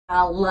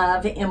I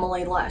love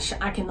Emily Lush.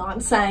 I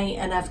cannot say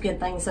enough good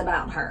things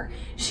about her.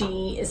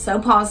 She is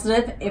so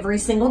positive every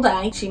single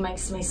day. She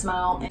makes me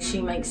smile and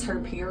she makes her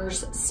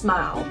peers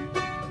smile.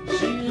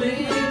 She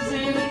lives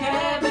in a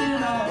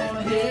cabin on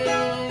a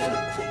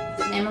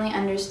hill. Emily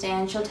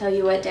understands. She'll tell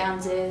you what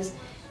Downs is,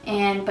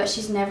 but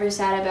she's never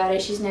sad about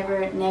it. She's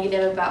never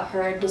negative about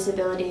her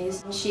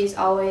disabilities. She's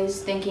always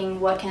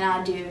thinking, what can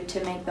I do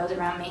to make those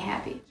around me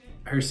happy?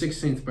 Her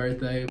 16th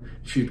birthday,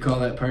 she'd call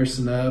that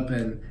person up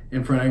and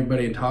in front of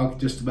everybody and talk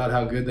just about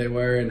how good they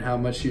were and how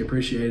much she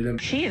appreciated them.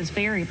 She is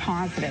very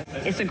positive.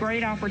 It's a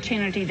great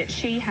opportunity that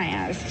she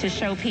has to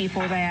show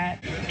people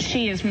that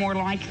she is more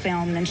like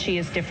them than she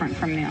is different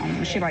from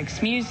them. She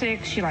likes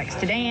music, she likes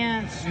to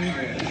dance,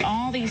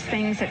 all these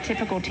things that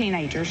typical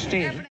teenagers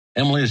do.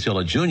 Emily is still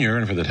a junior,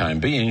 and for the time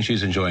being,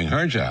 she's enjoying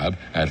her job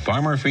at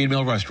Farmer Feed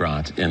Mill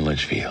Restaurant in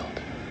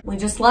Litchfield. We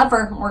just love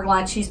her. We're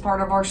glad she's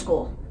part of our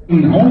school.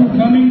 The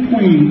homecoming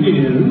queen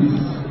is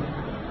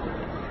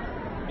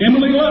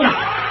Emily Lush.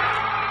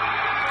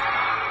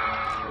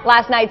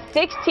 Last night,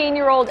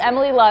 16-year-old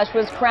Emily Lush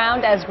was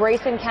crowned as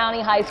Grayson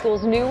County High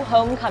School's new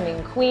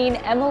homecoming queen.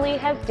 Emily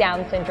has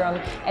Down syndrome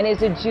and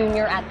is a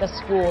junior at the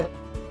school.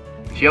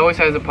 She always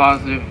has a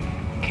positive,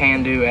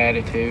 can-do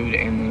attitude,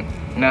 and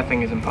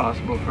nothing is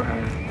impossible for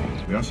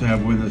her. We also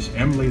have with us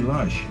Emily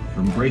Lush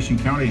from Grayson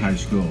County High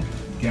School,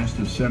 guest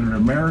of Senator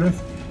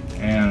Meredith.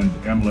 And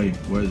Emily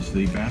was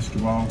the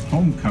basketball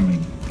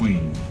homecoming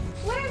queen.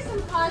 What are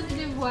some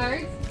positive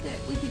words that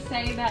we could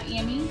say about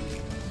Emmy?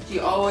 She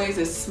always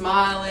is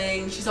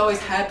smiling. She's always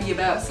happy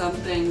about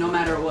something, no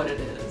matter what it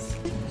is.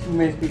 She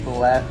makes people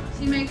laugh.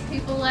 She makes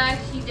people laugh.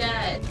 She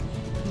does.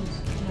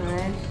 She's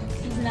nice.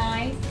 She's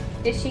nice.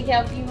 Does she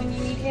help you when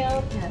you need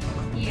help? Yes.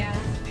 Yeah.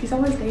 She's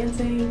always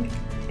dancing,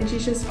 and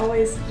she's just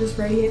always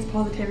radiates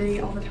positivity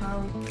all the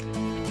time.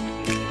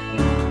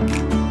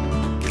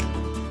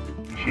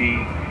 She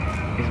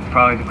is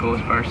probably the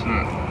coolest person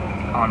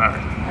on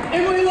earth.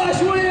 Emily Lush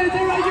wins!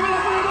 Everybody give it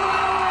up for her!